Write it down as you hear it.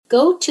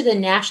go to the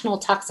National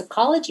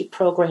Toxicology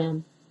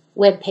Program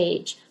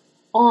webpage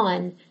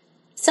on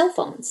cell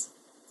phones.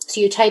 So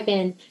you type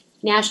in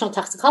National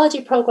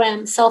Toxicology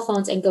Program, cell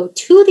phones, and go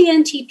to the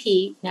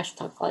NTP,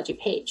 National Toxicology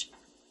page.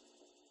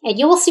 And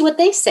you will see what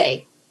they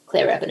say.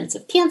 Clear evidence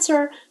of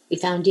cancer. We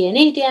found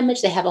DNA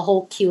damage. They have a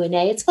whole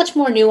Q&A. It's much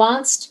more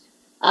nuanced,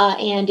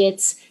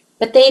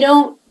 but they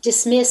don't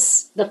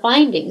dismiss the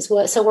findings.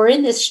 So we're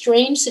in this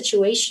strange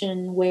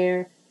situation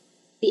where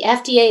the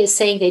FDA is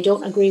saying they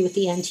don't agree with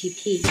the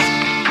NTP.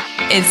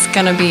 It's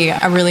going to be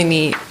a really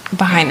neat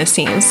behind the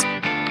scenes.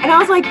 And I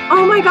was like,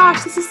 oh my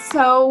gosh, this is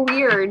so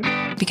weird.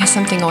 Because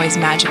something always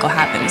magical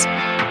happens.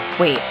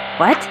 Wait,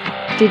 what?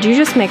 Did you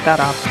just make that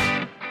up?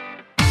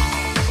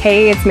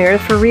 Hey, it's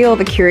Meredith for Real,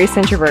 the Curious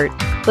Introvert.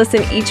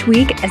 Listen each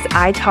week as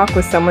I talk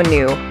with someone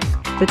new.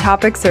 The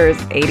topics are as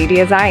ADD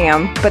as I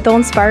am, but they'll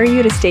inspire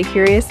you to stay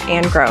curious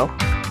and grow.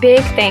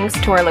 Big thanks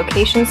to our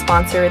location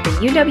sponsor, the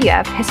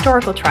UWF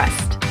Historical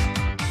Trust.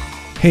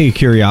 Hey,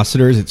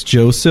 Curiositors, it's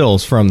Joe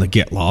Sills from the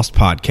Get Lost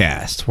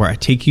podcast, where I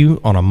take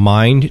you on a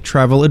mind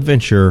travel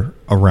adventure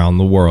around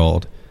the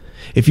world.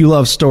 If you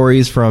love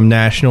stories from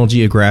National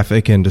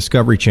Geographic and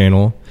Discovery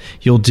Channel,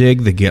 you'll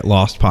dig the Get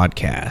Lost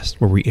podcast,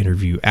 where we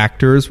interview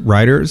actors,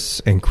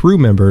 writers, and crew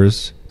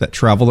members that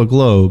travel the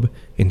globe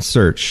in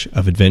search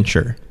of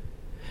adventure.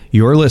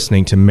 You're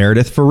listening to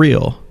Meredith for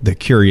Real, the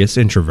Curious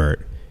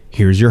Introvert.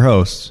 Here's your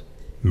host,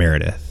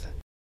 Meredith.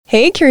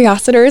 Hey,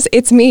 Curiositors,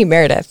 it's me,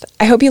 Meredith.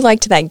 I hope you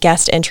liked that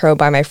guest intro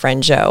by my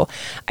friend Joe.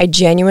 I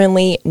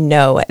genuinely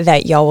know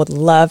that y'all would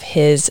love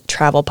his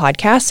travel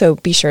podcast, so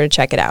be sure to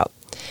check it out.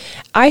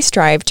 I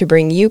strive to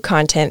bring you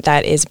content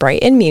that is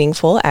bright and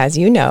meaningful, as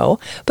you know,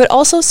 but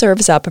also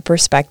serves up a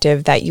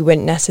perspective that you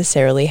wouldn't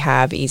necessarily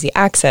have easy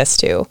access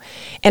to.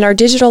 In our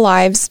digital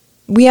lives,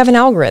 we have an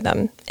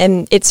algorithm,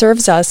 and it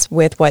serves us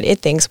with what it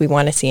thinks we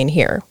want to see and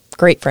hear.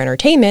 Great for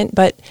entertainment,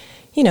 but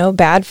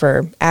bad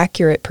for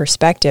accurate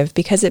perspective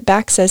because it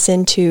backs us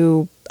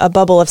into a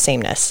bubble of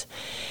sameness.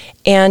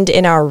 And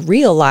in our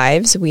real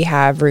lives, we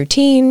have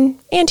routine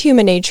and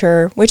human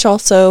nature, which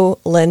also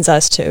lends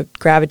us to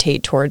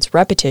gravitate towards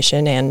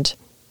repetition and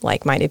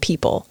like-minded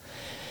people.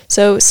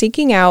 So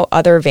seeking out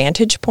other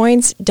vantage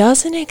points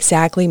doesn't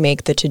exactly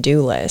make the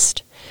to-do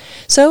list.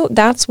 So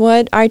that's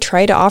what I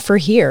try to offer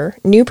here,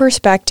 new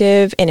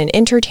perspective in an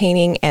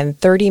entertaining and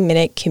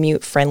 30-minute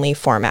commute-friendly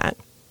format.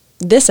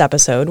 This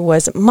episode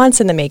was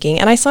months in the making,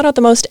 and I sought out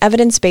the most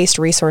evidence-based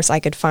resource I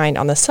could find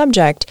on the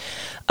subject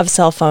of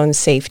cell phone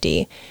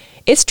safety.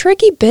 It's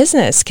tricky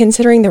business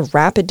considering the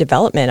rapid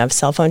development of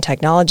cell phone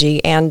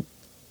technology and,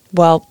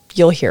 well,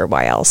 you'll hear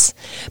why else.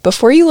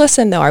 Before you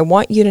listen, though, I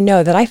want you to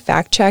know that I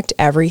fact-checked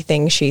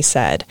everything she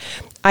said.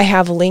 I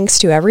have links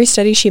to every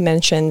study she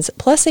mentions,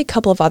 plus a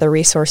couple of other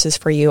resources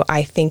for you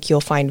I think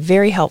you'll find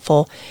very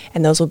helpful,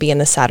 and those will be in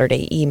the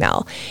Saturday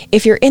email.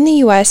 If you're in the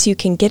U.S., you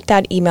can get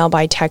that email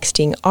by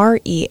texting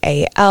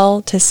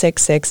REAL to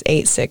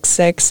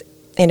 66866.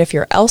 And if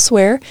you're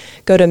elsewhere,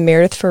 go to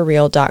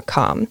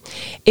meredithforreal.com.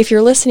 If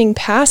you're listening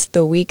past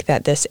the week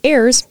that this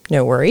airs,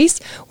 no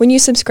worries. When you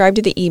subscribe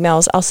to the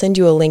emails, I'll send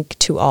you a link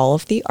to all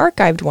of the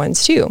archived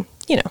ones too,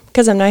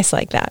 because I'm nice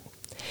like that.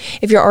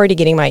 If you're already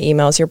getting my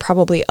emails, you're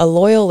probably a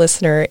loyal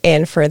listener,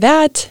 and for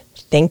that,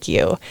 thank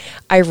you.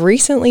 I've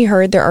recently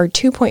heard there are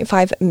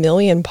 2.5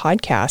 million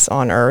podcasts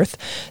on Earth,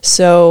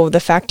 so the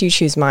fact you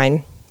choose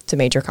mine, it's a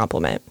major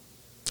compliment.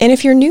 And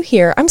if you're new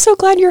here, I'm so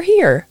glad you're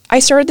here. I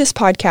started this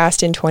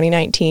podcast in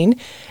 2019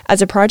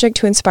 as a project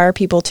to inspire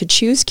people to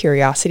choose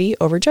curiosity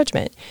over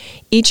judgment.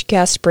 Each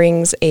guest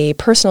brings a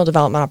personal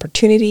development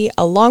opportunity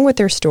along with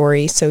their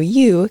story so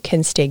you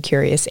can stay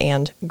curious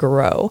and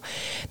grow.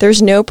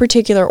 There's no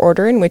particular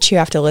order in which you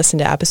have to listen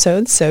to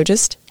episodes, so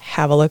just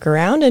have a look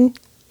around and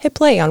hit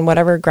play on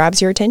whatever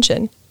grabs your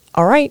attention.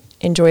 All right,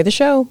 enjoy the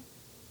show.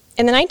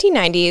 In the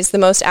 1990s, the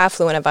most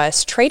affluent of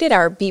us traded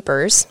our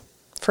beepers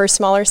for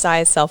smaller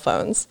size cell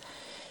phones.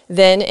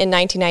 Then in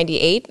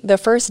 1998, the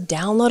first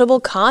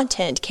downloadable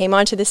content came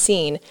onto the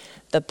scene,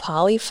 the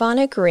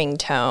polyphonic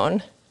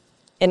ringtone.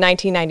 In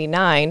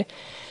 1999,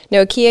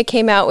 Nokia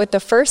came out with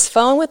the first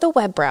phone with a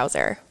web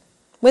browser.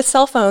 With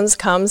cell phones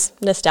comes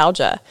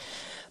nostalgia.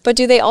 But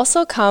do they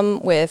also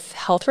come with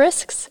health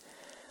risks?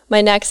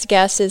 My next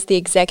guest is the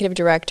executive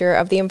director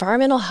of the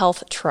Environmental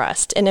Health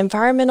Trust, an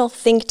environmental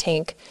think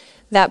tank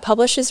that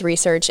publishes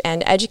research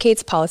and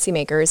educates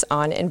policymakers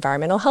on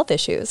environmental health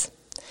issues.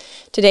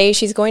 Today,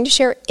 she's going to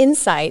share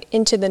insight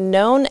into the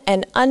known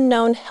and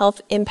unknown health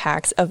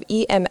impacts of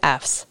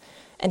EMFs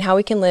and how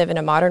we can live in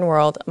a modern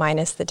world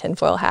minus the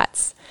tinfoil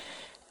hats.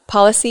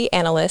 Policy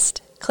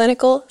analyst,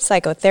 clinical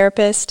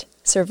psychotherapist,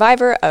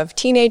 survivor of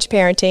teenage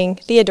parenting,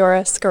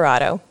 Theodora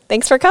Scarato.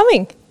 Thanks for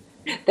coming.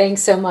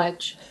 Thanks so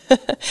much.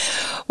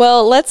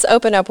 Well, let's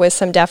open up with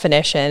some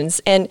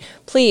definitions, and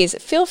please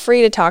feel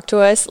free to talk to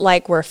us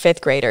like we're fifth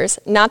graders.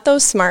 Not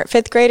those smart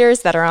fifth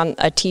graders that are on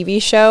a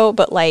TV show,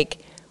 but like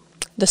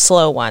the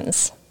slow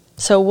ones.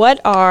 So what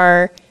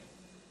are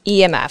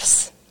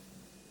EMFs?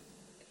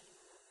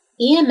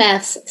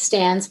 EMFs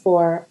stands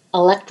for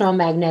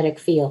electromagnetic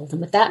field. And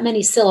with that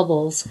many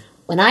syllables,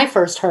 When I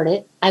first heard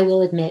it, I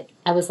will admit,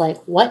 I was like,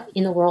 what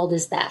in the world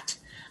is that?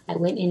 I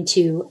went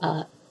into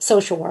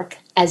social work,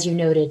 as you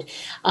noted,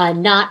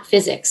 not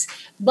physics.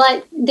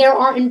 But there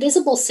are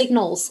invisible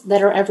signals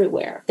that are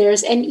everywhere.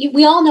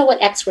 We all know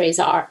what X-rays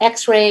are.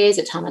 X-rays,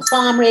 atomic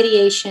bomb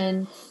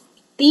radiation.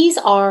 These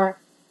are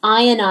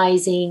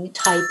ionizing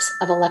types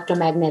of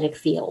electromagnetic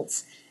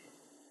fields.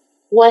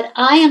 What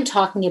I am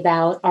talking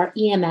about are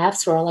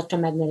EMFs, or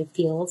electromagnetic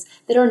fields,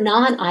 that are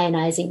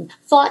non-ionizing,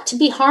 thought to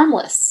be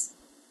harmless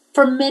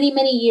for many,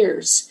 many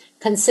years,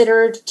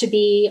 considered to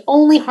be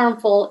only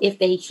harmful if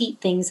they heat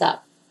things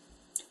up.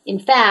 In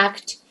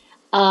fact,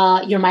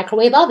 your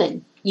microwave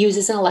oven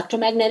uses an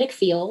electromagnetic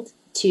field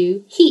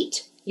to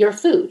heat your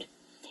food.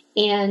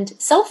 And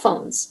cell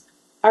phones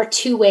are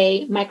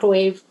two-way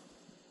microwave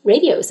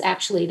radios,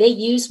 actually. They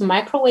use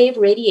microwave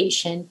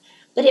radiation,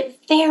 but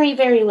at very,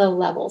 very low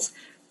levels,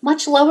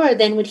 much lower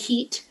than would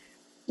heat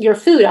your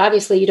food.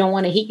 Obviously, you don't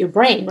want to heat your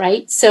brain,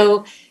 right?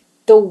 So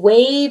the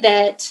way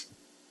that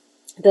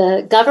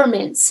the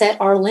government set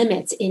our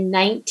limits in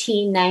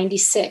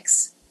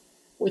 1996,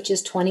 which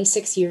is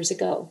 26 years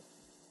ago,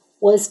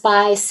 was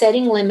by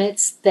setting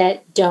limits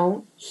that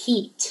don't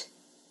heat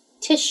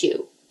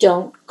tissue,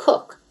 don't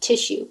cook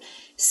tissue.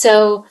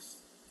 So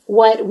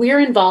what we're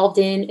involved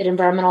in at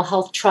Environmental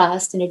Health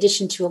Trust, in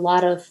addition to a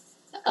lot of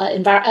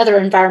other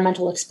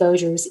environmental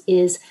exposures,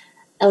 is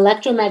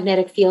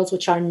electromagnetic fields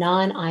which are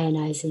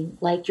non-ionizing,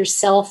 like your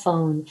cell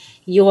phone,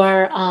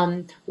 your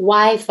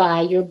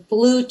Wi-Fi, your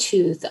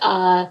Bluetooth.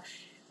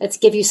 Let's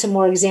give you some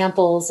more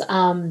examples.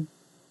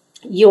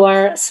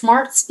 Your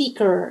smart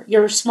speaker,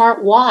 your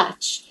smart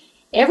watch,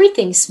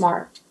 everything's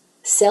smart.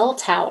 Cell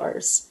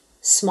towers,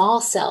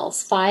 small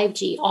cells,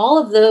 5G, all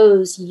of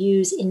those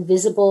use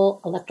invisible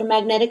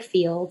electromagnetic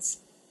fields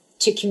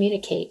to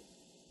communicate.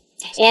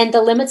 And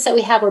the limits that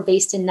we have were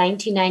based in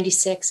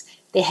 1996.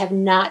 They have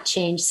not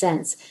changed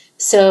since.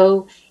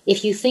 So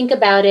if you think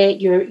about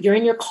it, you're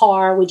in your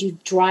car. Would you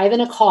drive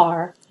in a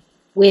car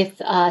with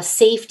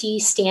safety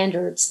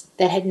standards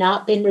that had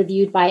not been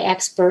reviewed by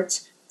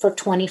experts for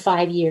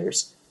 25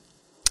 years?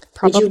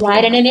 Probably Would you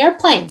ride in an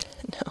airplane?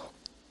 No.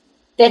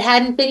 That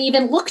hadn't been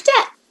even looked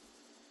at,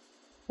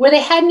 where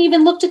they hadn't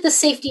even looked at the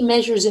safety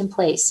measures in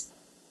place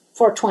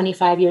for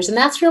 25 years? And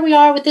that's where we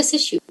are with this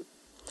issue.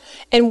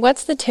 And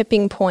what's the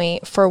tipping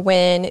point for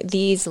when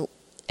these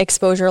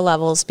exposure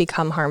levels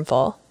become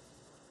harmful?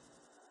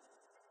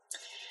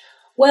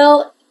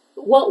 Well,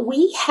 what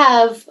we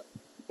have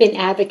been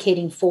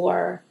advocating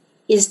for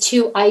is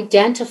to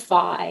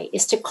identify,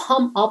 is to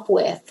come up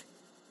with,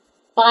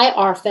 by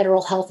our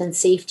federal health and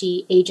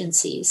safety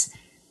agencies,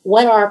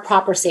 what are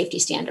proper safety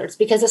standards?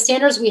 Because the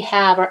standards we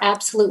have are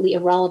absolutely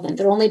irrelevant.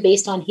 They're only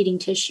based on heating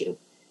tissue.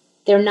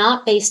 They're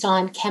not based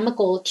on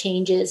chemical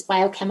changes,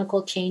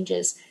 biochemical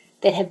changes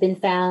that have been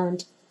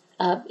found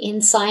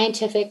in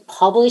scientific,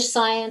 published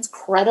science,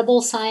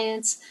 credible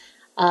science.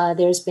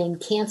 There's been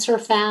cancer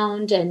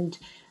found and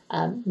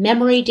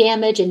memory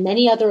damage and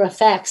many other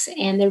effects.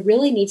 And there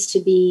really needs to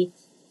be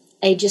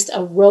just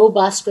a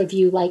robust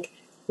review, like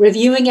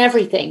reviewing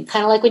everything,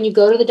 kind of like when you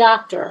go to the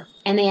doctor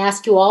and they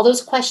ask you all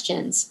those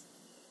questions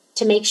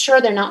to make sure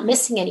they're not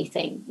missing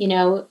anything. You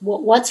know,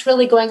 what's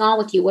really going on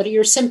with you? What are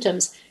your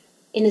symptoms?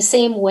 In the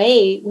same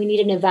way, we need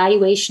an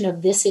evaluation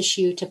of this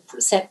issue to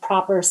set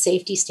proper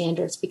safety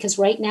standards, because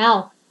right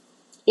now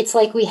it's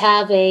like we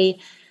have a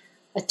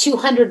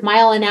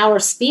 200-mile-an-hour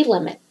speed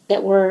limit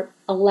that we're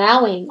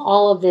allowing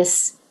all of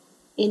this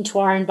into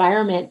our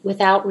environment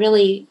without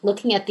really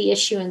looking at the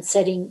issue and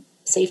setting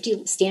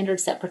safety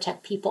standards that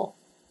protect people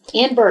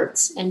and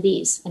birds and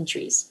bees and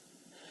trees.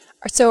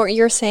 So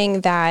you're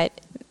saying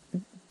that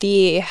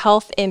the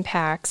health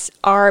impacts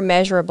are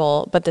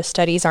measurable, but the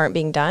studies aren't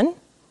being done?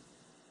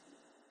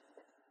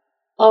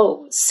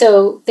 Oh,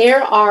 so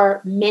there are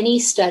many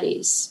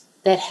studies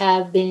that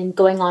have been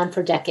going on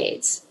for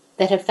decades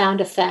that have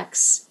found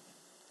effects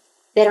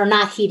that are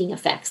not heating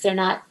effects. They're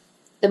not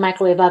the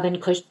microwave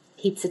oven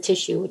heats the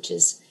tissue,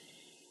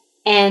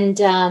 and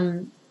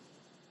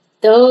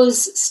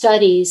those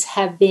studies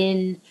have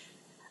been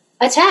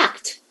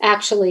attacked,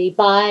 actually,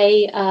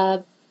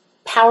 by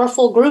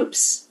powerful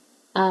groups.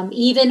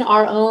 Even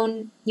our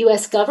own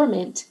U.S.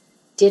 government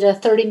did a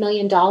 $30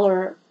 million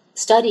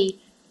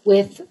study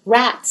with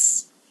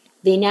rats,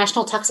 the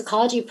National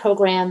Toxicology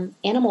Program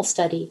animal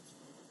study.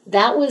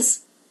 That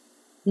was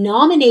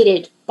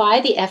nominated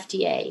by the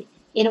FDA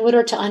in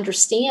order to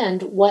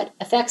understand what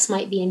effects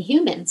might be in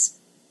humans,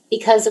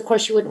 because, of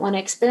course, you wouldn't want to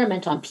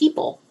experiment on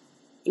people.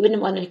 You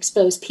wouldn't want to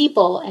expose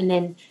people and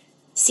then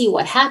see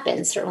what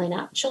happens, certainly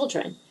not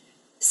children.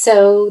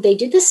 So they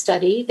did this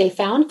study, they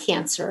found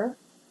cancer,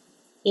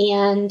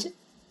 and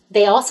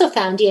they also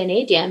found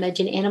DNA damage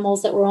in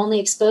animals that were only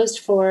exposed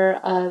for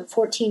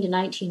 14 to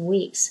 19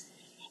 weeks.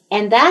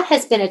 And that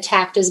has been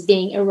attacked as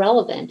being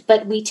irrelevant,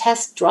 but we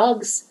test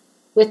drugs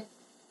with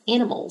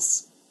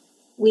animals.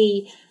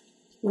 We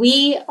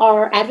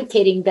are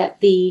advocating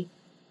that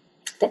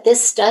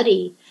this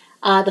study,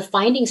 the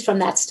findings from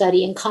that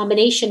study, in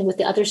combination with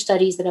the other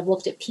studies that have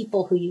looked at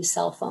people who use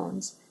cell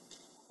phones,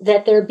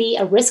 that there be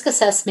a risk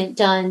assessment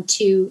done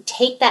to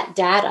take that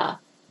data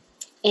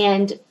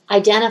and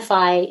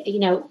identify,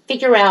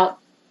 figure out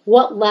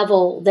what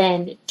level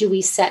then do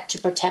we set to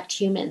protect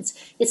humans.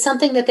 It's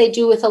something that they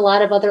do with a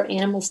lot of other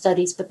animal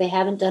studies, but they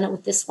haven't done it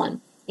with this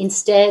one.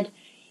 Instead,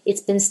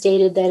 it's been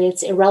stated that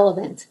it's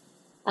irrelevant,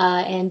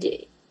 and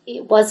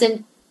it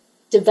wasn't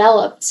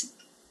developed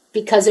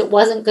because it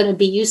wasn't going to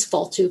be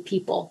useful to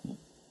people.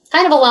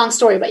 Kind of a long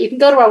story, but you can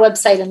go to our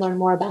website and learn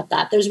more about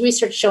that. There's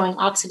research showing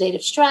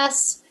oxidative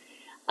stress,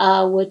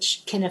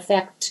 which can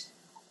affect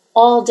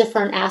all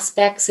different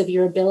aspects of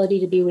your ability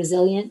to be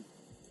resilient.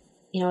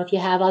 If you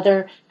have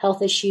other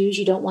health issues,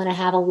 you don't want to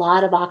have a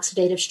lot of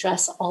oxidative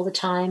stress all the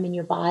time in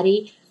your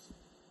body.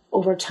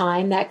 Over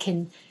time, that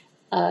can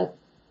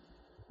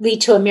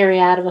lead to a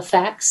myriad of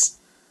effects.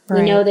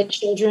 Right. We know that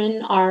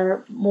children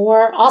are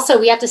more, also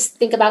we have to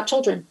think about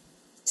children.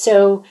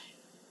 So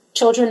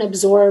children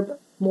absorb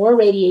more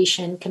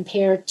radiation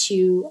compared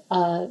to,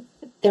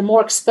 they're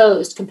more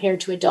exposed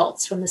compared to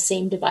adults from the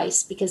same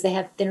device because they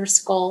have thinner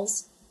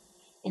skulls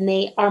and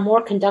they are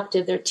more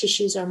conductive. Their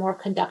tissues are more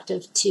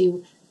conductive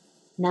to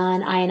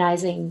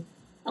non-ionizing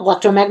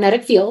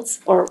electromagnetic fields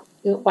or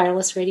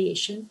wireless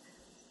radiation.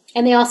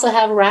 And they also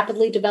have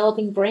rapidly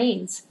developing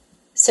brains,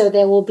 so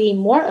they will be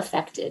more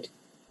affected.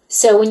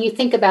 So when you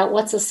think about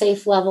what's a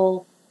safe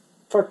level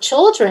for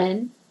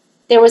children,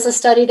 there was a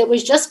study that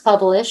was just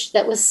published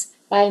that was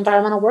by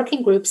Environmental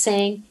Working Group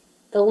saying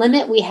the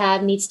limit we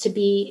have needs to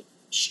be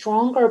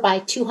stronger by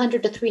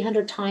 200 to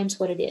 300 times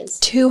what it is.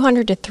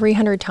 200 to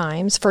 300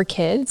 times for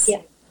kids?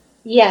 Yeah.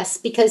 Yes,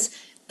 because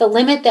the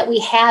limit that we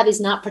have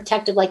is not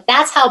protective. Like,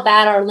 that's how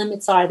bad our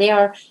limits are. They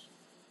are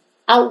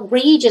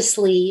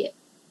outrageously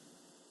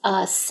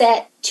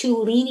set too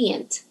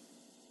lenient.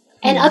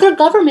 And other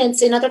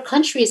governments in other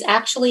countries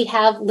actually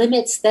have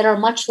limits that are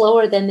much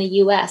lower than the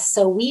U.S.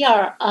 So we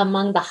are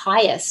among the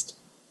highest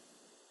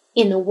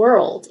in the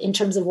world in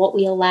terms of what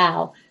we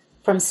allow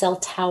from cell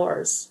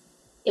towers,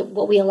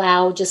 what we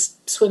allow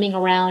just swimming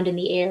around in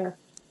the air.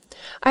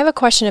 I have a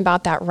question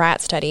about that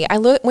rat study. I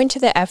went to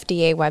the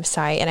FDA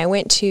website and I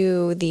went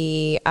to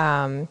the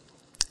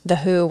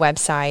WHO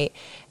website.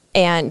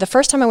 And the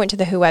first time I went to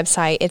the WHO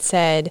website, it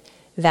said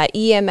that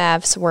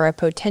EMFs were a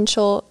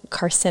potential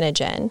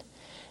carcinogen.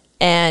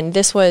 And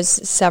this was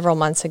several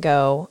months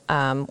ago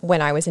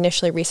when I was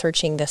initially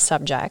researching this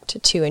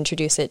subject to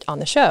introduce it on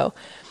the show.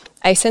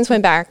 I since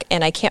went back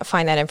and I can't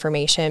find that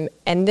information.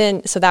 And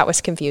then, so that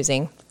was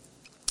confusing.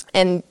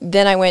 And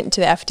then I went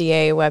to the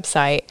FDA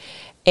website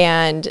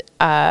and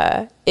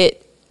I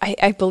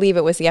believe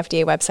it was the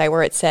FDA website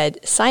where it said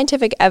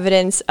scientific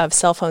evidence of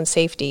cell phone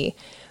safety.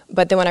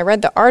 But then when I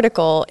read the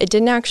article, it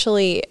didn't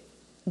actually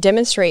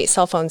demonstrate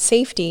cell phone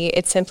safety.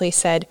 It simply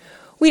said,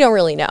 we don't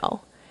really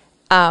know,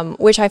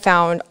 which I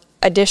found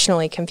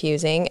additionally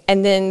confusing.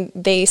 And then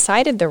they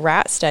cited the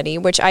rat study,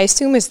 which I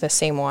assume is the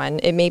same one.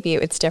 Maybe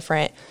it's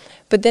different.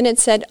 But then it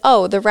said,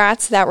 oh, the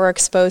rats that were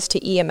exposed to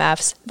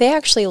EMFs, they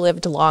actually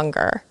lived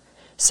longer.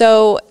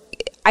 So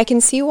I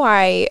can see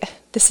why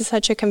this is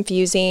such a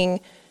confusing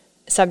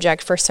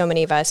subject for so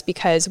many of us,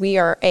 because we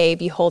are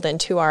beholden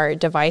to our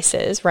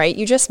devices, right?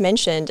 You just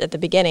mentioned at the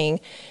beginning,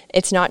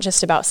 it's not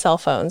just about cell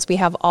phones. We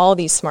have all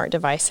these smart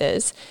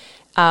devices.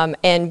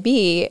 And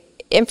B,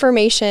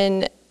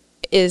 information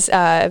is,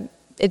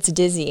 it's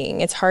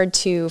dizzying. It's hard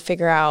to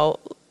figure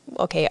out,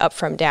 okay, up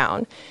from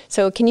down.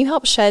 So can you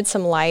help shed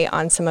some light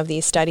on some of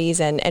these studies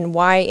and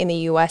why in the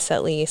US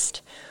at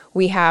least,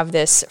 we have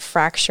this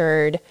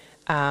fractured,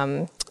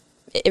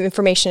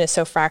 information is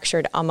so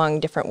fractured among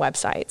different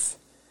websites?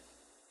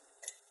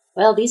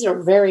 Well, these are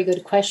very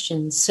good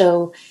questions.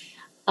 So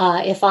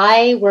if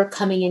I were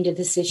coming into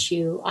this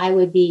issue, I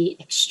would be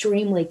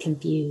extremely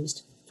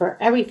confused for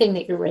everything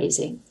that you're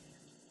raising.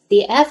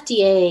 The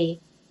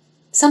FDA,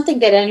 something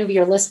that any of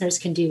your listeners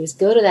can do is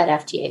go to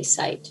that FDA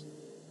site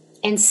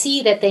and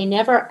see that they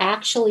never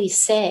actually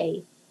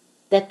say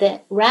that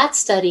the rat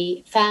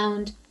study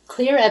found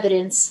clear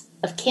evidence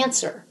of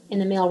cancer in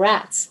the male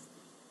rats,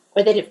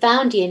 or that it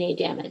found DNA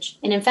damage.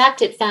 And in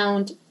fact, it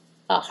found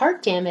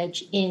heart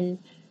damage in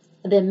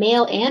the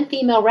male and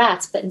female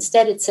rats, but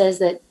instead it says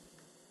that,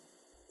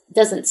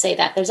 doesn't say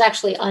that. There's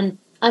actually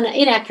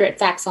inaccurate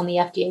facts on the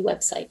FDA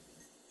website.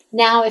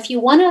 Now, if you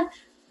want to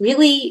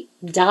really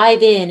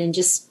dive in and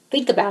just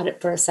think about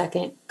it for a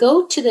second,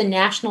 go to the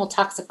National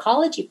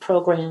Toxicology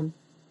Program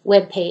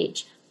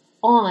webpage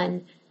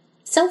on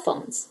cell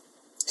phones.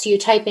 So you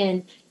type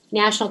in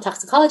National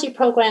Toxicology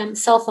Program,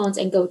 cell phones,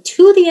 and go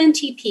to the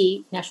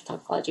NTP, National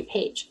Toxicology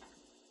page.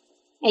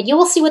 And you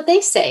will see what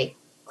they say.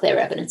 Clear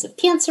evidence of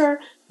cancer.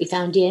 We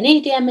found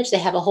DNA damage. They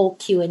have a whole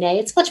Q&A.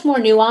 It's much more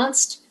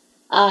nuanced,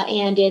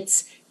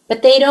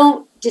 but they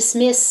don't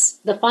dismiss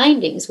the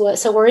findings.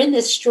 So we're in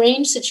this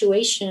strange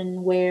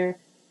situation where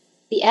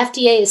the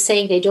FDA is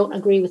saying they don't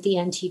agree with the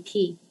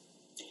NTP.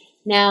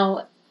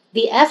 Now,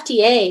 the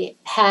FDA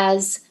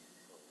has,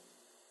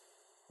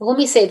 well, let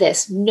me say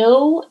this,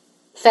 no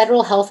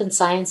federal health and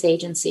science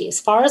agency, as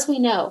far as we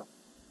know,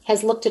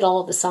 has looked at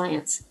all of the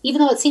science,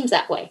 even though it seems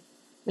that way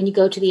when you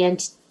go to the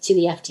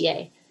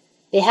FDA.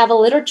 They have a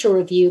literature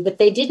review, but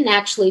they didn't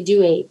actually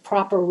do a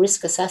proper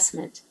risk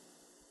assessment.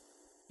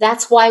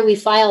 That's why we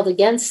filed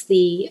against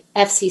the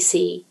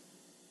FCC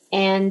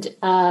and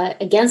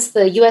against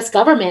the U.S.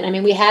 government. I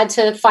mean, we had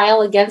to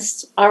file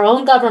against our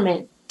own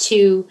government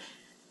to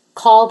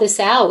call this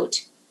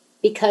out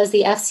because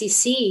the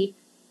FCC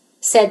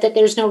said that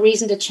there's no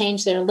reason to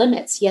change their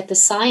limits, yet the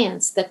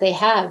science that they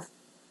have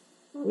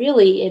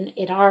really,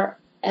 in our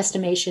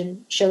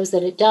estimation, shows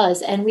that it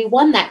does. And we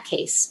won that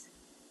case.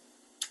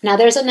 Now,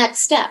 there's a next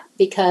step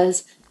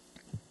because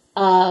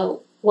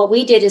what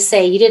we did is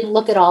say you didn't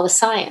look at all the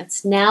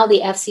science. Now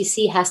the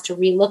FCC has to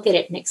relook at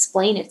it and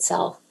explain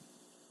itself.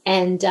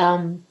 And,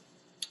 I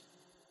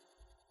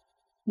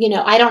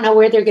don't know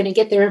where they're going to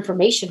get their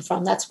information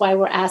from. That's why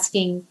we're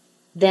asking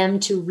them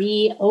to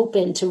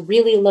reopen, to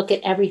really look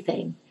at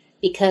everything.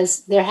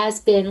 Because there has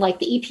been, the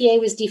EPA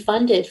was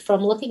defunded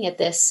from looking at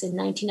this in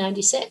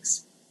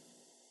 1996.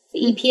 The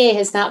EPA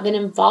has not been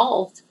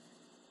involved.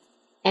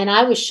 And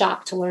I was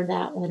shocked to learn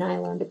that when I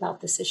learned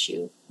about this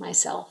issue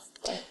myself.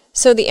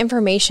 So the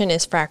information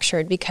is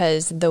fractured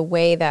because the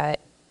way that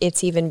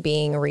it's even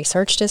being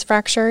researched is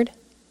fractured?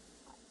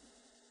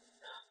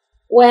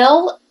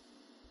 Well,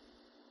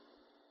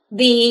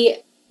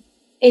 in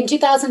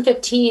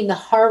 2015, the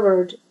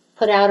Harvard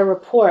put out a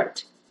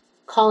report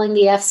calling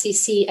the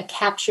FCC a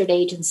captured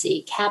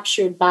agency,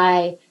 captured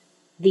by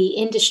the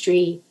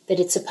industry that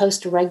it's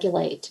supposed to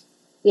regulate.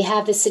 We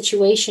have this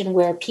situation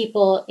where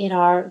people in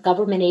our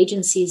government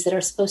agencies that are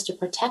supposed to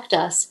protect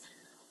us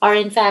are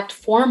in fact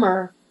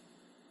former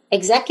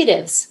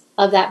executives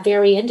of that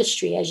very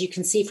industry, as you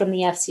can see from the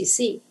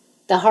FCC.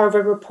 The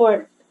Harvard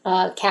report,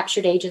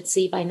 Captured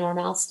Agency by Norm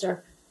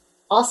Alster,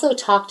 also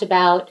talked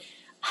about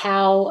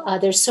how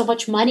there's so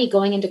much money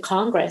going into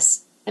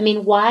Congress. I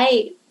mean,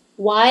 why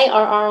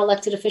are our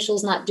elected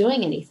officials not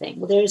doing anything?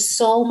 Well, there's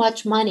so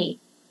much money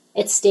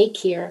at stake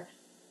here,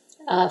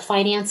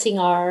 financing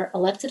our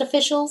elected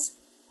officials,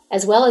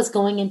 as well as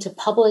going into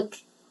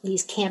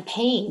these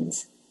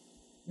campaigns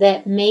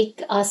that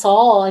make us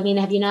all, I mean,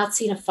 have you not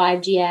seen a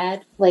 5G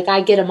ad?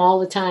 I get them all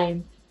the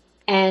time.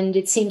 And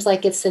it seems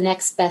like it's the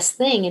next best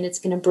thing, and it's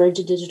going to bridge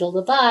a digital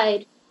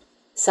divide,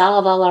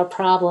 solve all our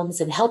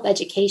problems, and help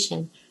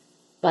education.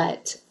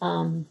 But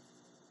the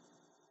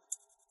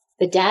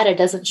data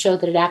doesn't show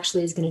that it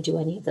actually is going to do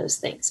any of those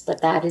things.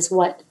 But that is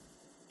what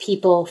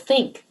people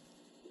think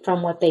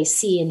from what they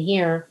see and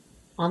hear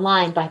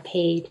online by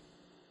paid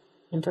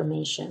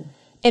information.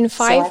 And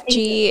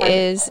 5G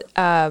is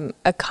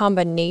a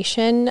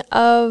combination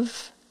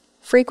of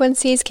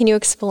frequencies. Can you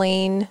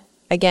explain,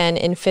 again,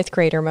 in fifth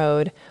grader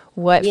mode,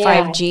 what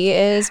 5G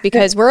is?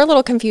 Because we're a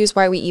little confused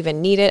why we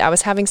even need it. I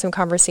was having some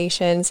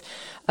conversations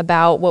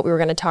about what we were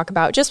going to talk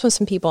about just with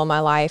some people in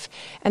my life.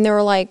 And they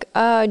were like,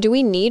 do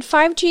we need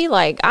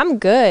 5G? I'm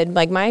good.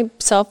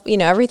 Myself,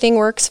 everything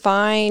works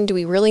fine. Do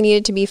we really need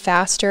it to be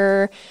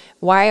faster?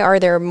 Why are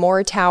there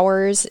more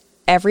towers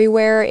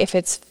everywhere if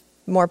it's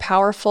more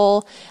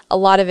powerful? A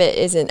lot of it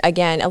isn't.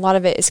 Again, a lot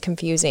of it is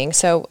confusing.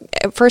 So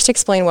first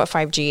explain what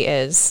 5G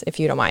is, if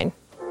you don't mind.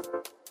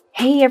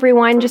 Hey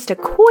everyone, just a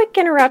quick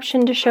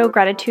interruption to show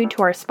gratitude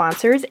to our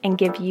sponsors and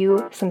give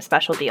you some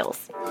special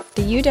deals.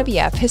 The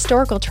UWF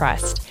Historical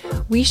Trust.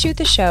 We shoot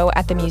the show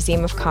at the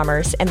Museum of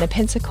Commerce and the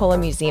Pensacola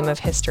Museum of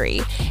History.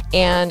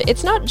 And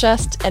it's not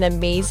just an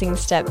amazing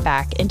step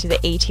back into the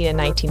 18 and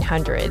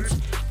 1900s,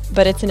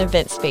 but it's an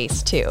event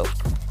space too.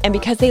 And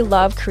because they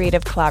love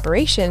creative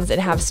collaborations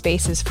and have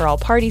spaces for all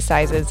party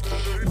sizes,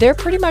 they're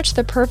pretty much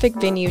the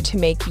perfect venue to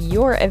make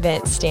your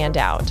event stand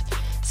out.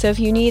 So if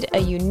you need a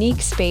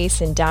unique space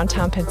in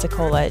downtown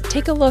Pensacola,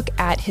 take a look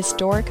at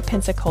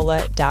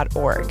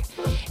historicpensacola.org.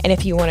 And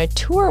if you want to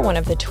tour one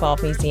of the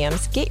 12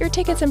 museums, get your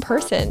tickets in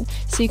person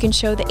so you can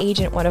show the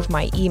agent one of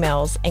my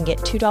emails and get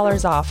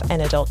 $2 off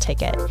an adult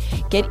ticket.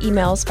 Get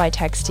emails by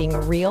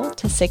texting REAL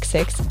to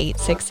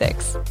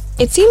 66866.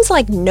 It seems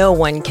like no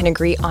one can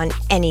agree on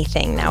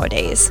anything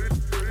nowadays,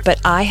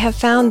 but I have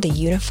found the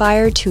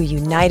unifier to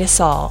unite us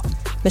all.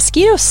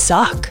 Mosquitoes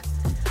suck.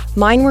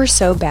 Mine were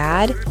so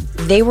bad,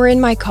 they were in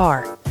my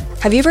car.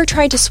 Have you ever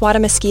tried to swat a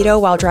mosquito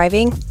while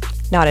driving?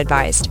 Not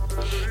advised.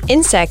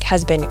 Insect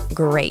has been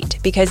great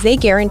because they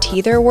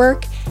guarantee their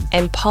work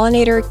and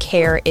pollinator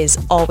care is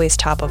always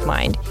top of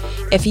mind.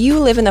 If you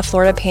live in the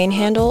Florida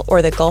Panhandle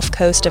or the Gulf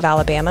Coast of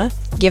Alabama,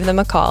 give them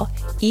a call,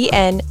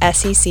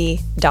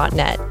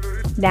 ensec.net.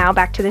 Now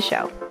back to the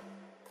show.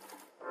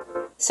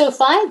 So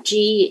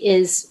 5G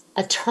is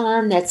a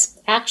term that's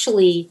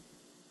actually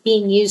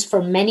being used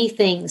for many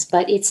things,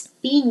 but it's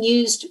being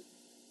used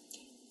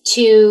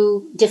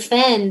to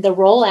defend the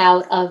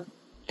rollout of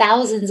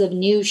thousands of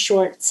new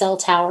short cell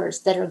towers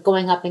that are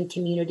going up in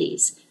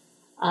communities.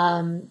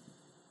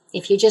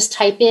 If you just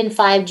type in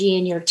 5G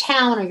in your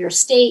town or your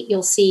state,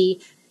 you'll see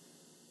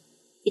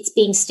it's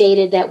being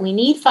stated that we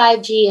need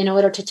 5G in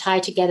order to tie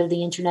together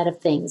the Internet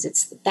of Things.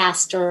 It's the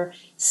faster,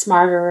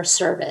 smarter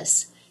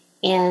service.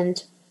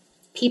 And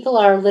people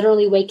are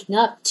literally waking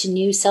up to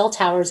new cell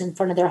towers in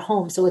front of their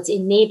homes. So it's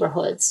in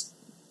neighborhoods.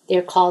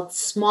 They're called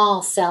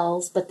small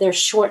cells, but they're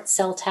short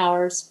cell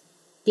towers.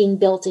 being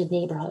built in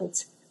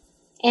neighborhoods.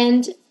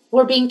 And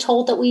we're being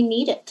told that we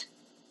need it.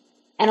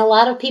 And a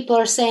lot of people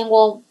are saying,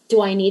 well,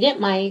 do I need it?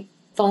 My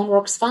phone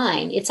works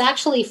fine. It's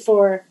actually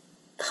for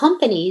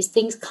companies,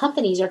 things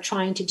companies are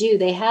trying to do.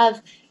 They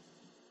have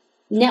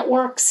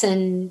networks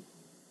and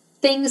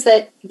things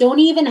that don't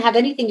even have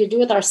anything to do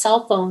with our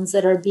cell phones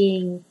that are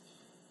being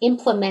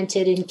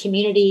implemented in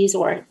communities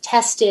or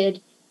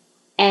tested,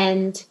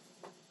 and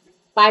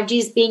 5G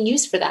is being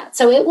used for that.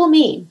 So it will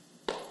mean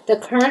the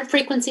current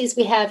frequencies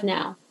we have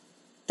now,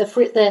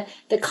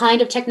 the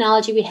kind of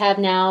technology we have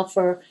now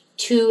for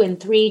 2 and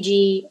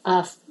 3G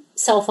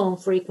cell phone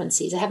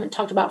frequencies. I haven't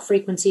talked about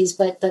frequencies,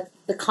 but the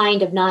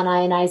kind of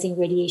non-ionizing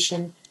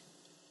radiation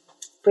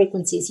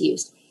frequencies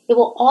used. It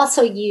will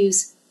also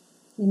use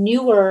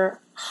newer,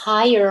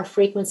 higher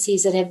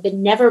frequencies that have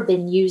never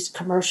been used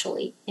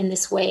commercially in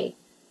this way.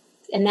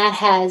 And that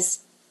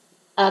has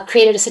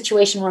created a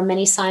situation where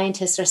many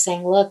scientists are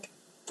saying, look,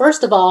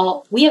 first of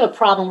all, we have a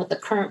problem with the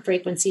current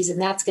frequencies,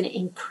 and that's going to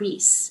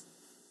increase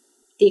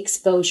the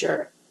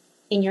exposure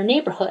in your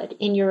neighborhood,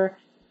 in your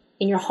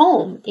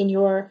home, in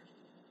your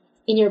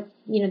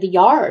the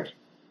yard,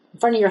 in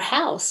front of your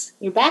house,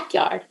 your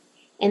backyard.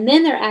 And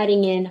then they're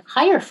adding in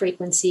higher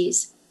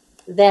frequencies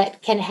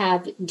that can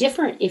have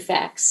different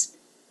effects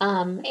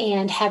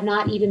and have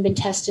not even been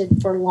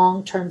tested for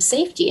long-term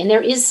safety. And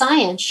there is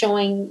science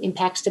showing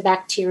impacts to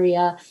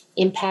bacteria,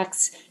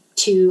 impacts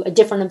to a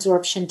different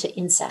absorption to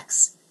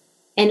insects,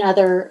 and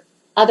other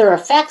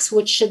effects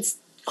which should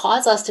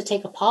cause us to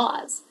take a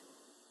pause.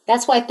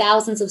 That's why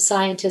thousands of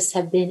scientists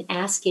have been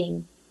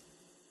asking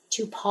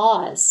to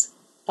pause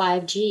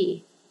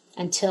 5G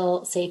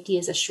until safety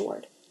is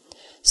assured.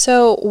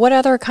 So what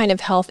other kind of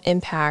health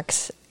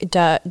impacts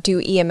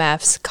do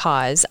EMFs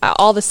cause?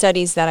 All the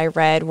studies that I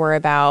read were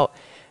about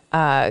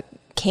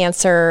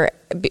cancer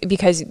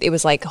because it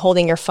was like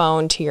holding your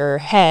phone to your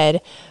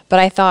head. But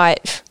I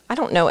thought, I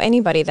don't know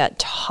anybody that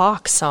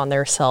talks on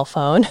their cell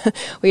phone.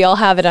 We all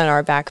have it in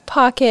our back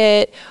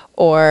pocket,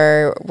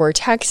 or we're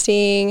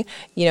texting.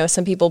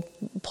 Some people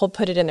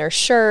put it in their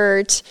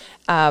shirt,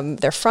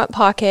 their front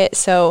pocket.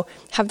 So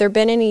have there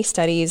been any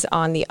studies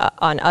on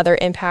other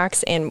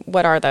impacts, and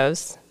what are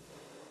those?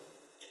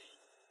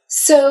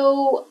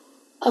 So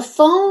a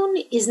phone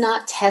is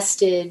not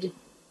tested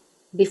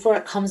before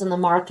it comes on the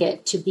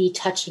market to be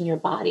touching your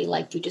body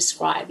like you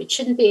described. It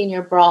shouldn't be in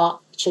your bra.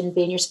 It shouldn't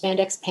be in your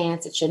spandex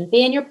pants. It shouldn't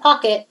be in your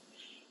pocket,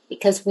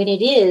 because when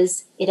it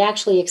is, it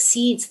actually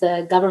exceeds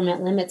the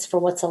government limits for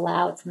what's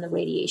allowed from the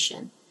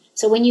radiation.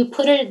 So when you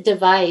put a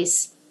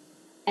device,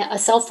 a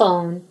cell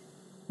phone,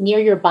 near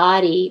your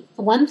body,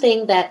 one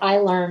thing that I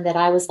learned that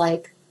I was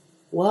like,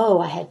 whoa,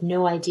 I had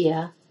no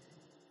idea,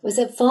 was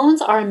that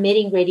phones are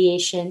emitting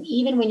radiation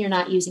even when you're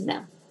not using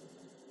them.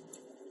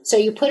 So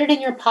you put it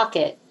in your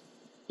pocket,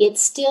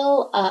 it's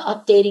still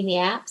updating the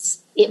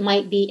apps. It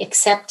might be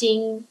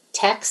accepting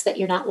text that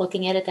you're not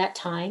looking at that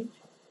time.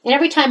 And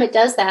every time it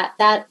does that,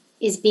 the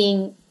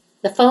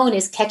phone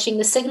is catching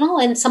the signal,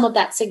 and some of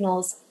that signal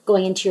is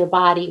going into your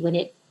body when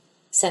it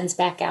sends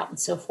back out and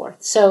so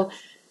forth. So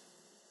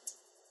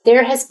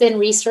there has been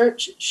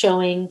research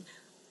showing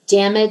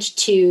damage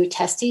to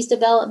testes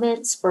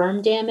development,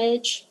 sperm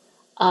damage,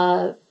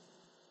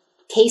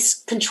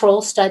 case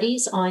control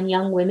studies on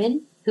young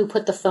women who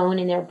put the phone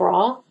in their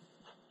bra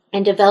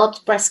and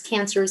developed breast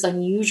cancers,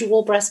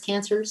 unusual breast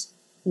cancers,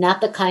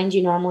 not the kind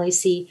you normally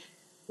see,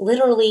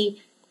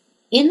 literally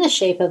in the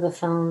shape of a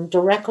phone,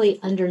 directly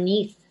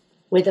underneath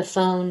where the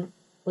phone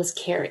was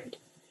carried.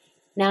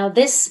 Now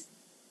this,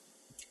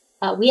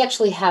 we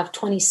actually have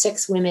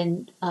 26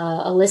 women,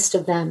 a list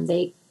of them.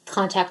 They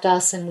contact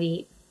us, and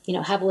we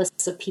have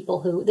lists of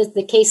people who,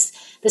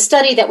 the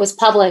study that was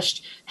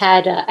published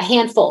had a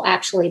handful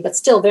actually, but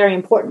still very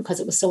important because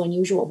it was so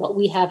unusual. But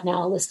we have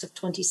now a list of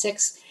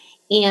 26.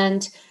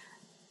 And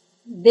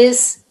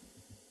this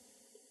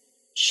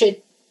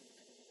should,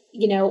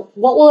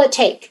 what will it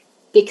take?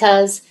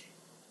 Because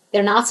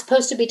they're not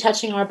supposed to be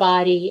touching our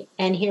body.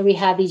 And here we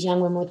have these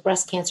young women with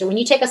breast cancer. When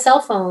you take a cell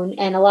phone,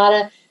 and a lot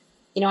of,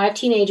 I have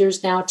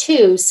teenagers now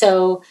too,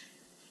 so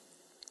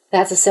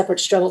that's a separate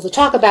struggle to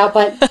talk about,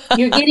 but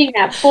you're getting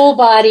that full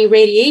body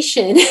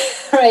radiation,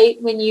 right?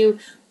 When you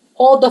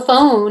hold the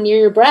phone near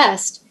your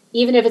breast,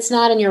 even if it's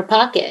not in your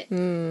pocket.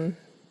 Mm.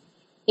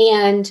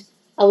 And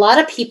a lot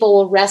of people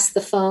will rest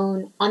the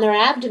phone on their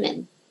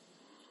abdomen.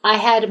 I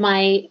had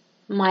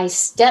my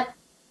step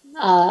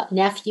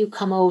nephew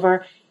come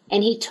over,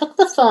 and he took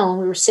the phone.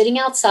 We were sitting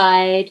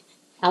outside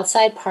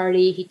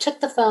party. He took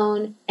the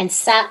phone and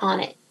sat on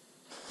it.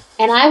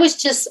 And I was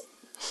just,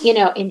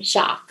 in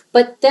shock.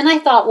 But then I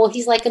thought, well,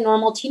 he's like a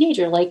normal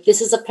teenager. Like, this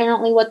is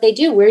apparently what they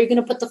do. Where are you going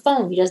to put the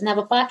phone? He doesn't have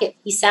a pocket.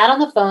 He sat on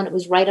the phone. It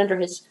was right under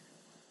his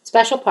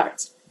special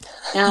parts.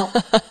 Now,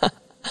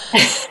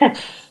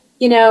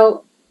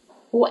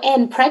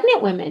 and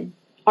pregnant women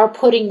are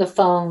putting the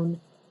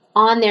phone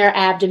on their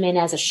abdomen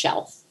as a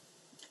shelf.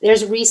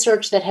 There's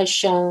research that has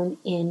shown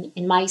in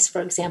mice,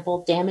 for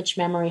example, damaged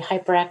memory,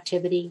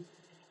 hyperactivity.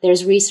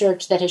 There's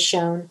research that has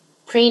shown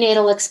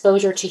prenatal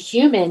exposure to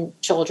human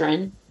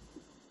children,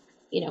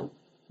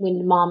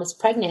 when mom is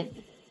pregnant,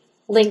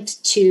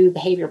 linked to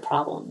behavior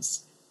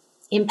problems,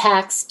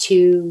 impacts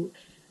to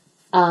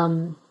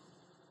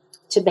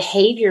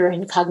behavior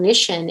and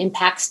cognition,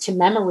 impacts to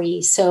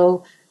memory.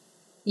 So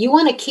you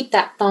want to keep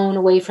that phone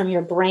away from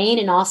your brain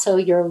and also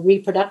your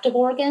reproductive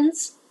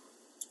organs.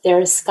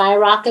 There's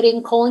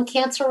skyrocketing colon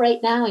cancer right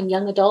now in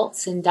young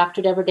adults, and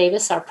Dr. Deborah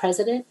Davis, our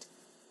president,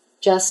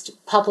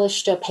 just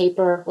published a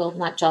paper, well,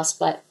 not just,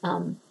 but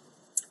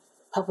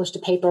published a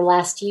paper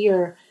last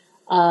year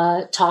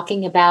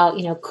talking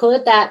about,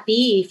 could that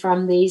be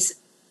from the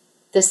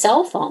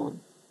cell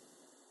phone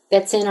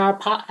that's in our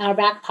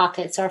back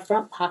pockets, our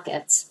front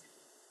pockets,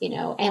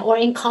 or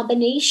in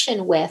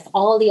combination with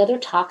all the other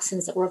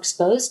toxins that we're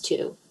exposed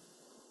to.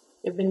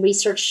 There have been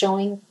research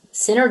showing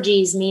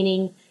synergies,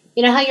 meaning,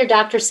 how your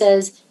doctor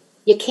says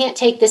you can't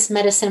take this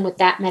medicine with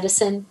that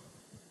medicine,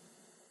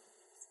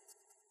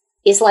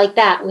 is like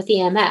that with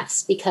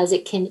EMFs, because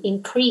it can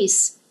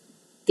increase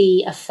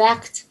the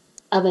effect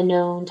of a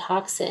known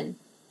toxin.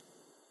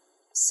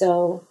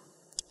 So,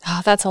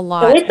 that's a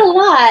lot. So it's a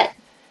lot.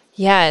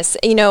 Yes.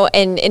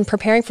 And in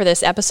preparing for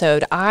this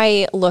episode,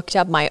 I looked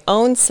up my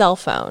own cell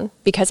phone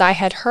because I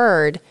had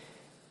heard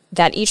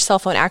that each cell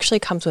phone actually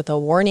comes with a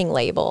warning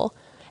label.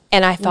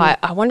 And I thought,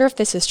 I wonder if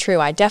this is true.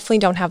 I definitely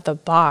don't have the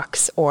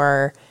box,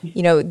 or,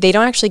 they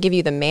don't actually give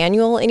you the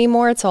manual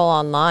anymore. It's all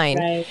online.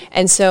 Right.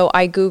 And so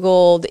I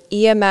Googled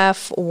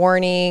EMF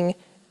warning,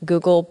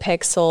 Google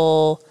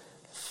Pixel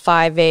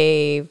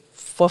 5a,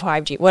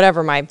 5G,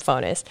 whatever my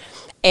phone is.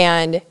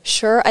 And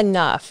sure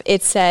enough,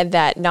 it said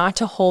that not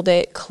to hold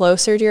it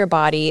closer to your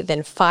body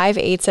than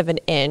 5/8 of an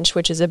inch,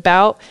 which is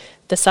about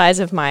the size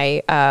of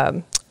my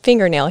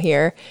fingernail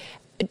here,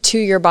 to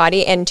your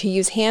body, and to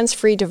use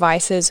hands-free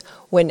devices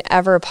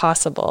whenever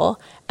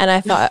possible. And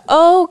I thought,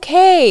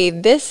 okay,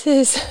 this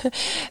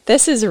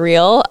is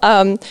real.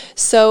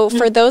 So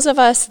for those of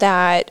us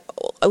that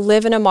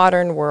live in a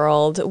modern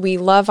world, we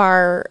love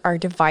our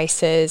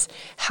devices.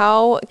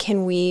 How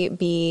can we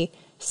be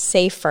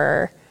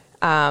safer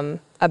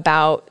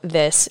about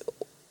this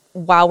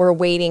while we're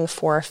waiting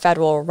for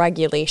federal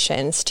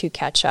regulations to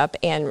catch up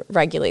and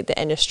regulate the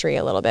industry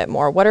a little bit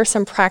more? What are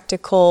some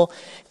practical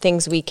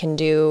things we can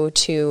do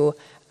to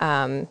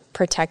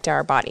protect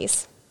our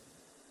bodies?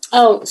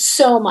 Oh,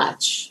 so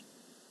much.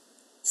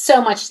 So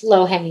much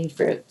low-hanging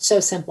fruit. So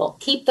simple.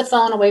 Keep the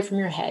phone away from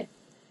your head.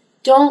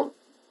 Don't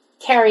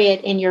carry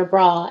it in your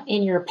bra,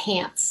 in your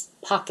pants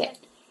pocket.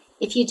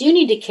 If you do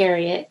need to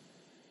carry it,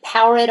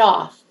 power it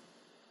off.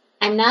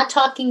 I'm not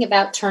talking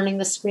about turning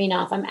the screen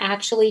off. I'm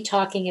actually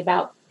talking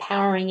about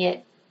powering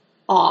it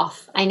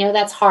off. I know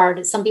that's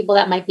hard. Some people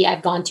that might be,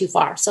 I've gone too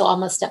far. So I'm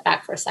going to step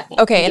back for a second.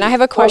 Okay, and I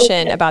have a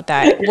question about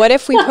that. What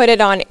if we put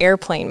it on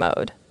airplane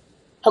mode?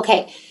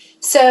 Okay,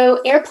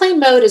 so airplane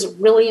mode is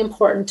really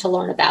important to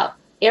learn about.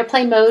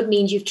 Airplane mode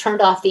means you've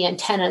turned off the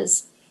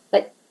antennas.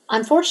 But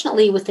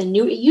unfortunately, with the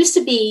new, it used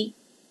to be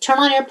turn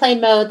on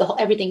airplane mode,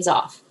 everything's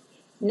off.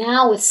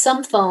 Now with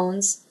some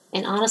phones,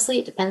 and honestly,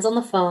 it depends on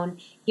the phone,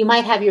 you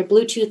might have your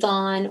Bluetooth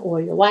on or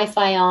your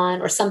Wi-Fi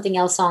on or something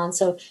else on.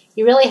 So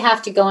you really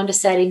have to go into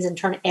settings and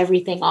turn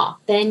everything off.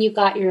 Then you've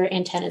got your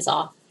antennas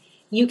off.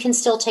 You can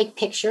still take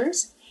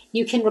pictures.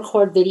 You can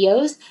record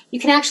videos. You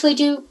can actually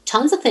do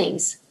tons of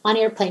things on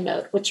airplane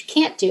mode. What you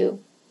can't do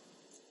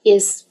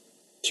is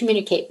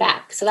communicate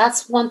back. So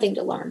that's one thing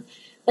to learn.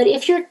 But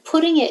if you're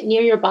putting it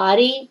near your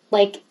body,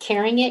 like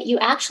carrying it, you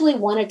actually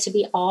want it to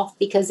be off,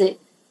 because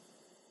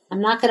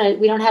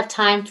we don't have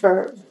time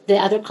for the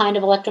other kind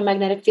of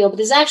electromagnetic field, but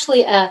there's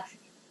actually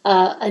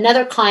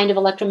another kind of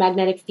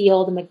electromagnetic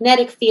field, the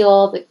magnetic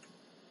field, the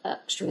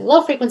extremely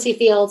low frequency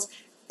fields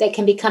that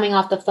can be coming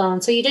off the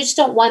phone. So you just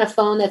don't want a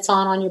phone that's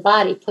on your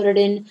body. Put it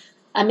in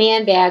a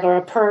man bag or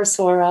a purse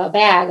or a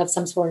bag of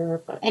some sort,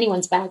 or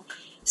anyone's bag.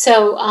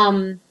 So,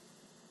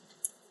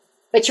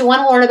 but you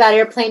want to learn about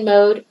airplane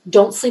mode.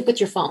 Don't sleep with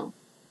your phone.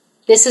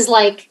 This is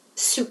like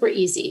super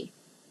easy.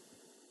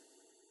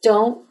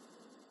 Don't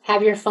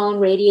have your phone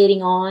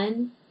radiating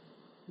on.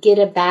 Get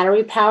a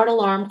battery-powered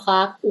alarm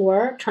clock,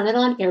 or turn it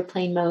on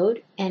airplane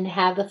mode and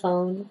have the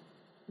phone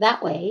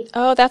that way.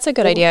 Oh, that's a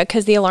good idea,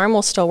 because the alarm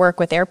will still work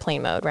with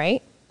airplane mode,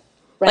 right?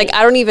 Right. Like,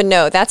 I don't even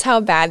know. That's how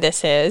bad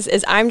this is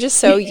I'm just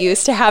so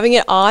used to having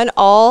it on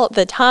all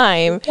the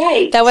time,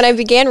 right, that when I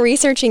began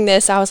researching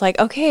this, I was like,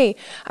 okay,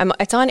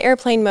 it's on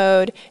airplane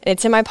mode and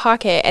it's in my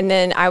pocket. And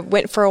then I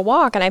went for a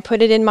walk and I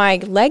put it in my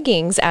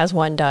leggings, as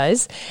one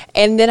does.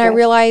 And then I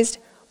realized,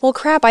 well,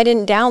 crap, I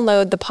didn't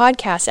download the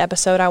podcast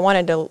episode I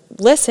wanted to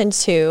listen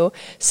to.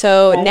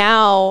 So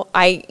now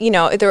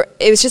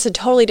it was just a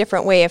totally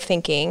different way of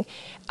thinking.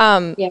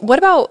 What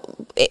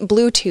about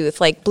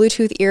Bluetooth, like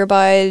Bluetooth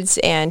earbuds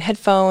and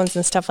headphones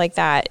and stuff like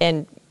that,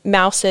 and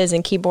mouses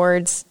and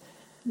keyboards?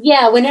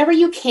 Yeah, whenever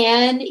you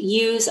can,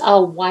 use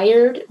a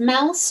wired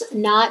mouse,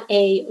 not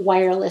a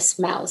wireless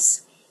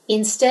mouse.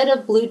 Instead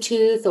of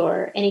Bluetooth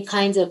or any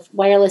kinds of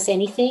wireless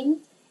anything,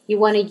 you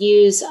want to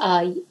use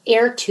a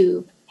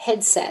AirTube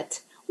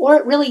headset,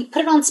 or really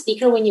put it on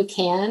speaker when you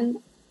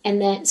can. And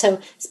then, so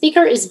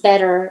speaker is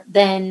better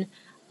than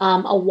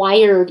a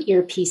wired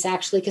earpiece,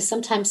 actually, because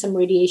sometimes some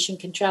radiation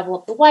can travel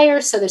up the wire.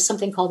 So there's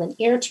something called an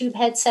air tube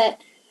headset,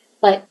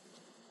 but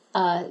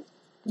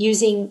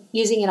using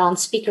it on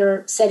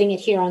speaker, setting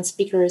it here on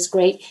speaker is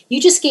great. You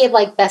just gave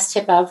like best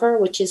tip ever,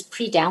 which is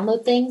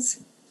pre-download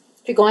things.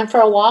 If you're going for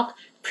a walk,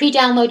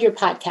 pre-download your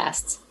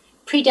podcasts,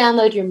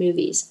 pre-download your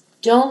movies.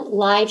 Don't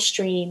live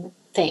stream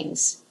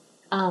things.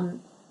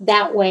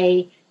 That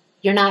way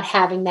you're not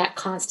having that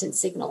constant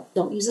signal.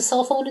 Don't use a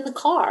cell phone in the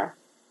car.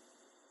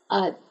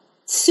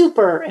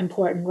 Super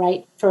important,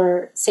 right,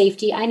 for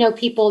safety. I know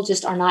people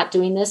just are not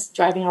doing this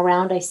driving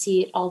around. I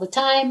see it all the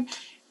time,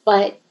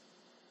 but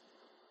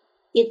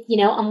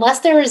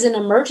unless there is an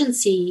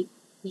emergency,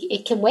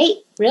 it can wait,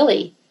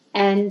 really.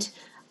 And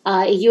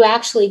you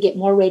actually get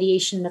more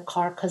radiation in the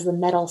car because the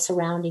metal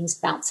surroundings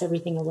bounce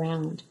everything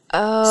around.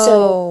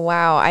 Oh,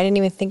 wow. I didn't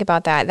even think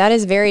about that. That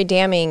is very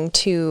damning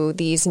to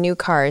these new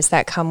cars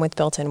that come with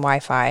built-in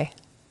Wi-Fi.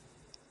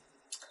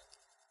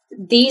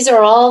 These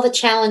are all the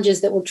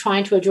challenges that we're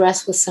trying to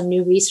address with some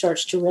new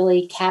research to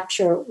really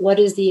capture what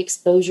is the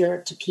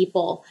exposure to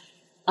people.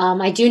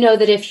 I do know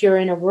that if you're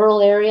in a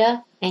rural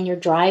area and you're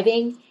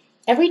driving,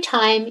 every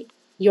time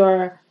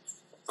your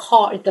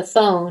the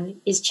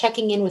phone is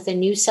checking in with a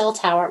new cell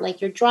tower,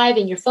 like you're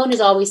driving, your phone is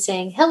always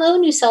saying, "Hello,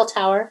 new cell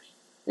tower."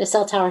 The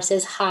cell tower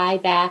says hi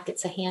back.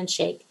 It's a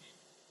handshake.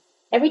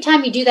 Every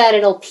time you do that,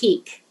 it'll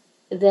peak.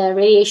 The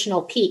radiation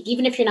will peak,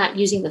 even if you're not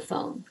using the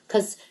phone.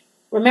 Because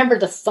remember,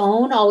 the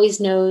phone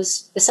always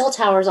knows, the cell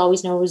towers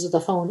always know where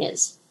the phone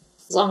is,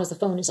 as long as the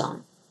phone is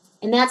on.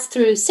 And that's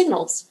through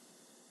signals.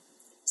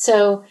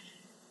 So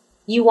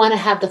you want to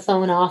have the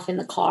phone off in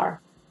the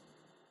car.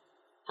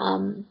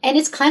 And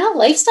it's kind of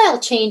lifestyle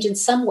change in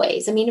some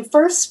ways. I mean,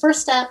 first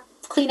step,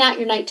 clean out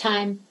your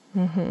nighttime.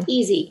 Mm-hmm.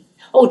 Easy.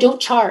 Oh,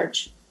 don't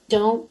charge.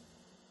 Don't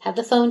have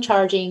the phone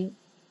charging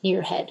near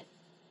your head.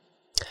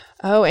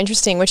 Oh,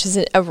 interesting. Which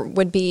is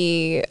would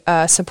be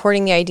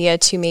supporting the idea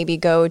to maybe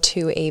go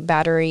to a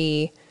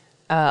battery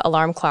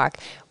alarm clock.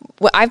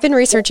 Well, I've been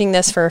researching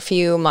this for a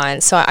few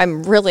months, so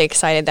I'm really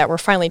excited that we're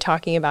finally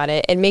talking about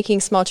it and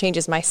making small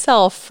changes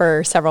myself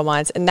for several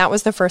months. And that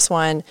was the first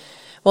one.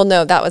 Well,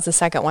 no, that was the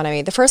second one I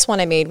made. The first one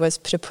I made was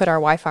to put our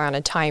Wi-Fi on a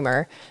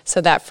timer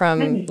so that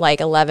from like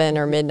 11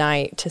 or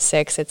midnight to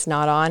 6, it's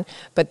not on.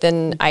 But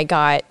then I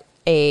got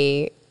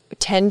a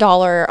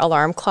 $10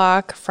 alarm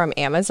clock from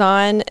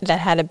Amazon that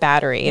had a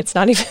battery. It's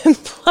not even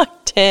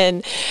plugged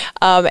in.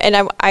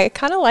 And I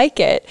kind of like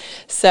it.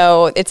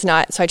 So it's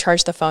not, so I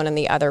charge the phone in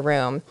the other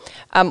room.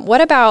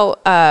 What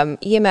about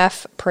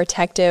EMF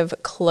protective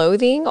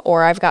clothing?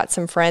 Or I've got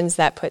some friends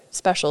that put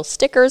special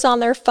stickers on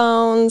their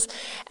phones,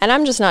 and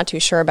I'm just not too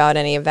sure about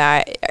any of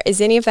that.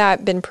 Is any of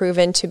that been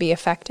proven to be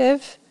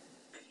effective?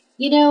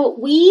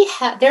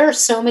 There are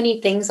so many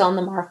things on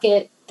the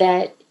market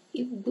that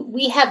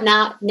we have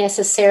not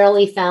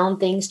necessarily found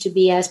things to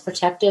be as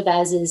protective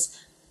as is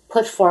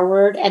put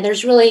forward. And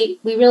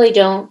we really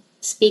don't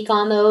speak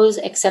on those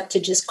except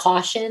to just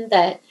caution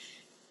that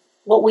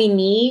what we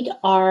need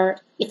are,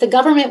 if the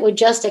government would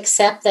just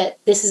accept that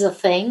this is a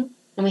thing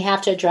and we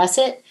have to address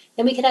it,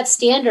 then we could have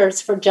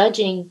standards for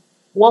judging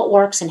what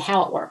works and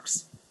how it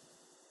works.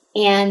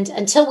 And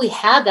until we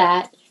have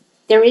that,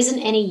 there isn't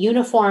any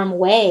uniform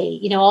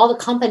way. All the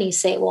companies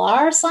say, well,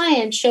 our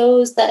science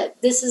shows that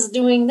this is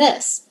doing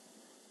this.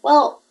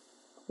 Well,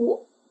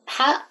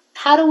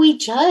 how do we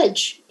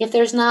judge if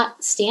there's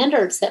not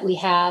standards that we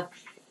have?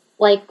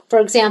 Like, for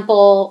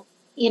example,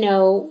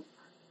 it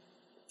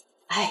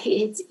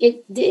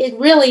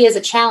really is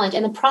a challenge.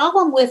 And the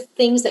problem with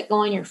things that go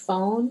on your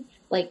phone,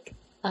 like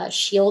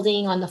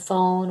shielding on the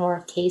phone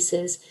or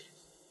cases,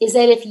 is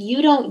that if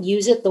you don't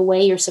use it the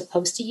way you're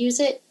supposed to use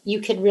it, you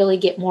could really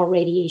get more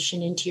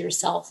radiation into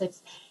yourself. If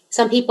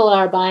some people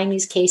are buying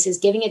these cases,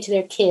 giving it to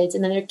their kids,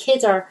 and then their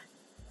kids are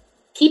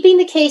keeping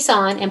the case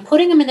on and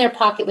putting them in their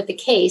pocket with the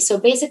case. So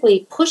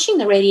basically pushing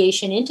the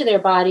radiation into their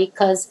body,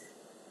 because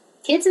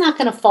kids are not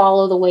going to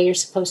follow the way you're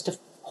supposed to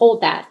hold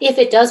that, if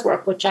it does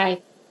work, which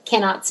I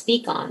cannot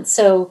speak on.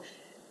 So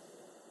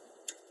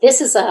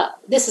this is a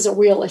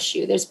real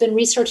issue. There's been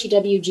research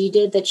EWG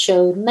did that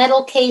showed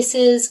metal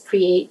cases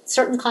create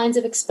certain kinds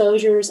of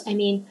exposures. I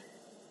mean,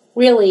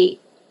 really,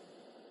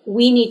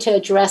 we need to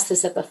address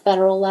this at the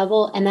federal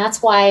level. And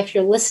that's why if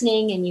you're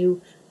listening and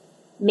you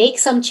make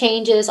some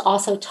changes,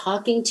 also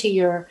talking to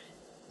your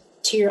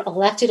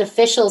elected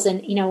officials.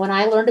 And, when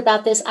I learned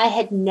about this, I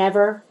had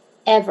never,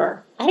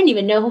 ever, I didn't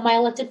even know who my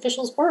elected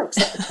officials were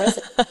except the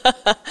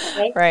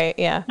president. Right,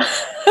 yeah.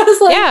 I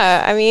was like,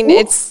 yeah, I mean,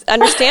 it's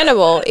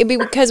understandable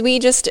because we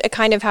just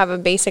kind of have a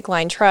basic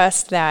line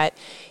trust that,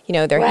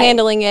 they're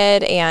handling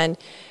it. And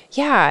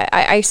yeah,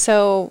 I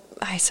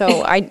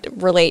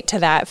relate to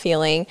that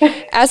feeling.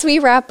 As we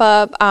wrap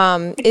up,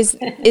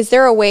 is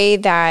there a way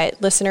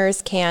that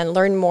listeners can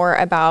learn more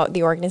about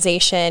the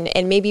organization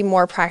and maybe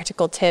more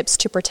practical tips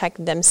to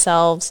protect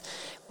themselves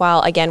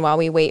while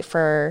we wait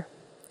for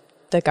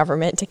the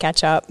government to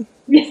catch up?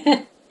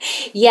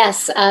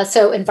 Yes.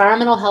 So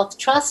Environmental Health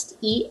Trust,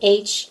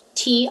 EHTRUST.org.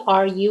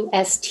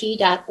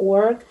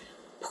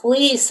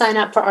 please sign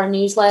up for our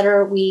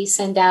newsletter. We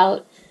send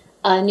out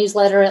a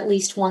newsletter at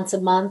least once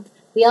a month.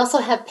 We also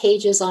have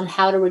pages on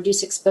how to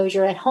reduce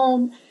exposure at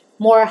home,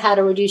 more how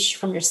to reduce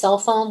from your cell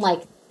phone,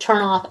 like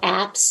turn off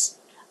apps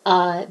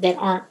that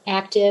aren't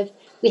active.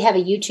 We have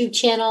a YouTube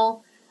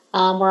channel.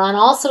 We're on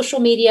all social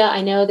media.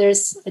 I know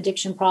there's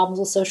addiction problems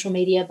with social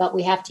media, but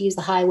we have to use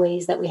the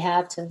highways that we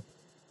have to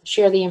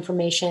share the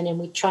information, and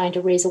we're trying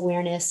to raise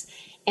awareness.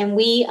 And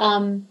we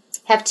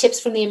have tips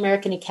from the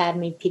American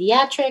Academy of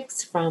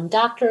Pediatrics, from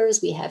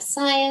doctors. We have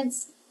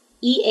science,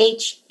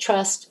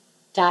 ehtrust.org.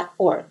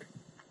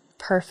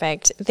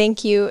 Perfect.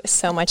 Thank you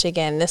so much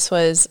again. This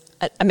was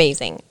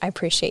amazing. I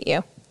appreciate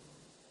you.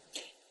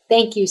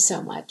 Thank you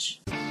so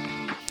much.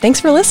 Thanks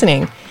for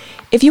listening.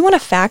 If you want to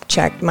fact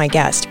check my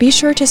guest, be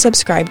sure to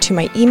subscribe to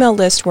my email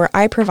list where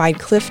I provide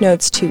cliff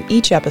notes to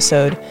each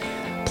episode,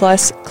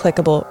 plus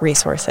clickable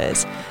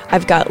resources.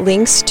 I've got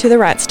links to the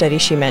rat study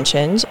she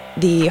mentioned,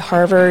 the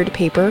Harvard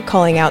paper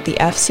calling out the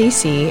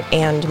FCC,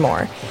 and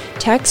more.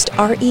 Text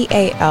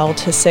REAL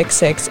to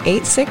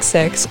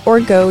 66866 or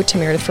go to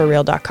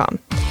meredithforreal.com.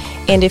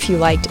 And if you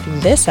liked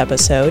this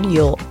episode,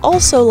 you'll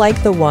also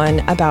like the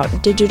one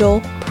about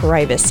digital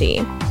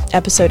privacy,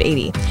 episode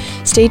 80.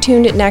 Stay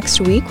tuned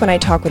next week when I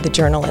talk with a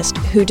journalist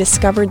who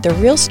discovered the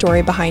real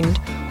story behind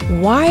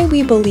why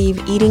we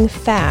believe eating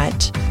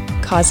fat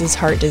causes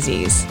heart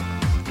disease.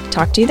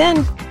 Talk to you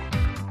then.